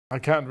I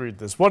can't read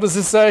this. What does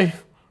this say?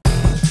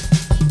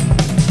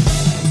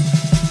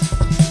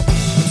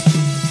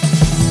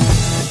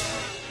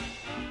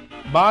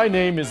 My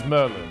name is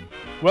Merlin.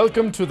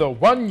 Welcome to the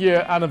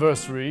 1-year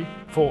anniversary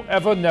for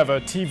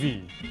EverNever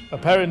TV.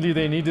 Apparently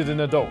they needed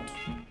an adult.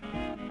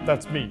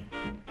 That's me.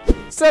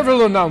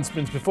 Several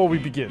announcements before we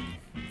begin.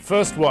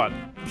 First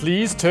one,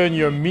 please turn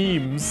your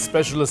memes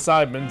special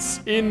assignments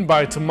in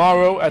by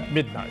tomorrow at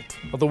midnight.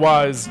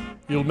 Otherwise,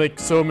 you'll make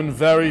Soman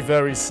very,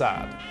 very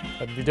sad.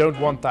 And we don't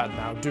want that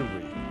now, do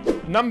we?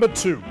 Number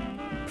 2,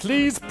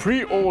 please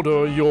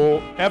pre-order your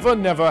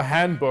EverNever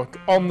handbook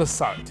on the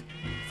site.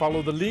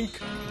 Follow the link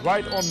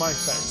right on my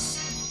face.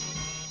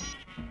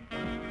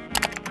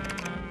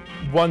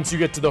 Once you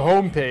get to the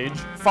home page,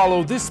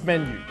 follow this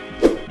menu.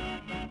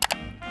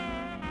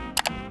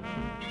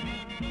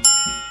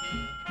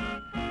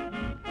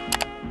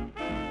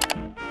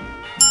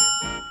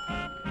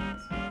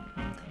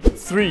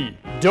 Three,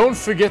 don't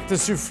forget the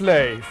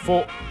souffle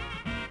for...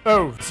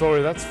 Oh,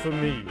 sorry, that's for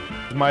me.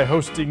 My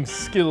hosting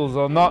skills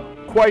are not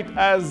quite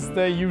as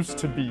they used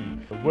to be.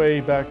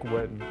 Way back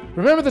when.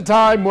 Remember the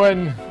time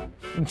when...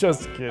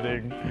 Just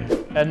kidding.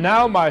 And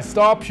now my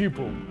star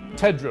pupil,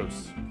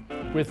 Tedros,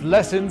 with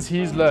lessons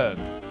he's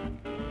learned.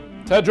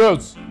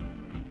 Tedros!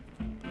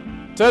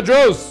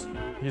 Tedros!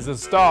 He's a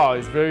star,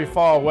 he's very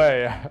far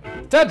away.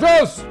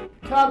 Tedros!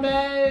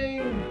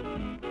 Coming!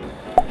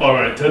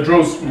 Alright,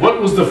 Tedros, what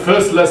was the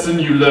first lesson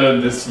you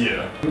learned this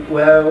year?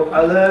 Well,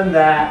 I learned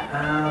that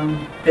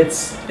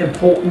it's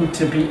important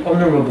to be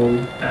honourable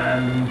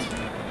and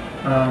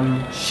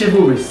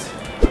chivalrous.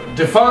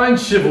 Define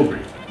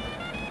chivalry.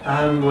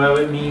 Well,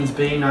 it means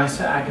being nice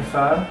to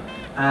Agatha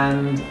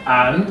and...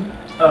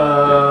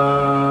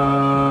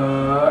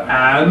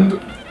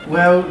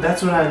 Well,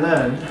 that's what I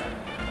learned.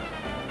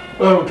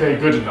 Okay,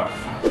 good enough.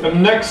 The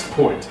next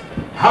point.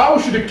 How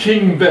should a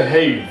king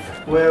behave?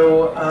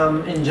 Well,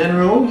 in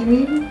general, you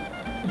mean?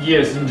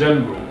 Yes, in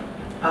general.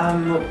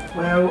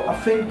 Well, I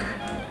think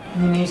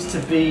he needs to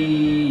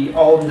be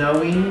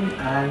all-knowing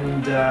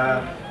and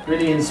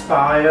really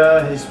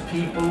inspire his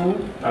people.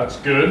 That's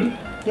good.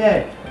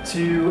 Yeah, to,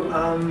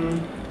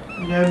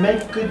 you know,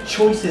 make good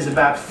choices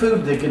about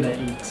food they're gonna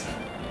eat.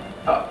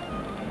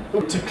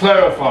 To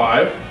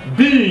clarify,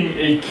 being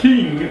a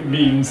king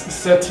means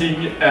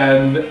setting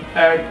an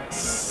egg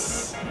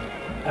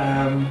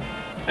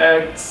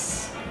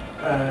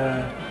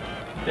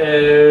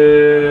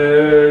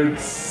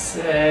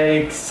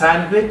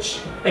sandwich,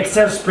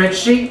 Excel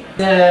spreadsheet,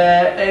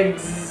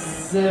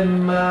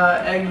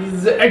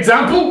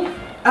 example?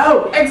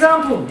 Oh,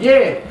 example,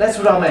 yeah, that's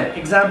what I meant,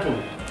 example.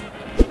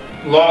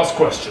 Last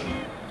question.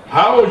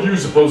 How are you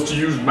supposed to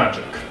use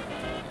magic?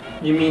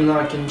 You mean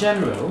like in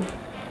general?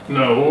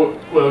 No,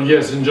 well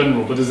yes, in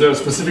general, but is there a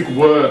specific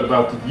word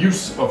about the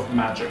use of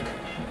magic?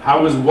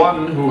 How is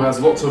one who has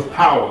lots of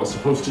power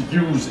supposed to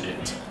use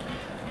it?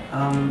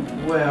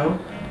 Well,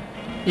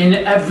 in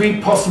every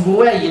possible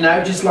way, you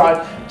know, just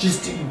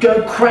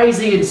go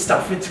crazy and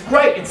stuff. It's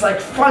great, it's like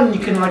fun. You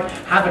can like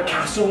have a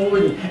castle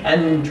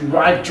and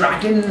ride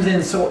dragons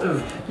and sort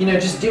of, you know,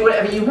 just do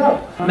whatever you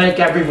want. Make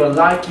everyone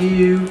like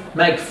you,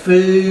 make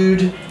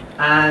food,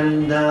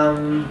 and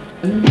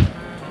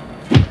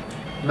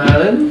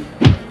Merlin?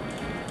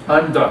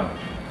 I'm done.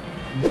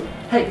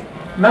 Hey,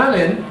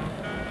 Merlin.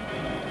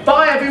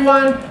 Bye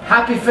everyone!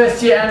 Happy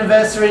 1st year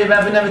anniversary of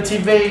EverNever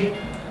TV.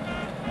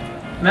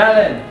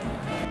 Merlin.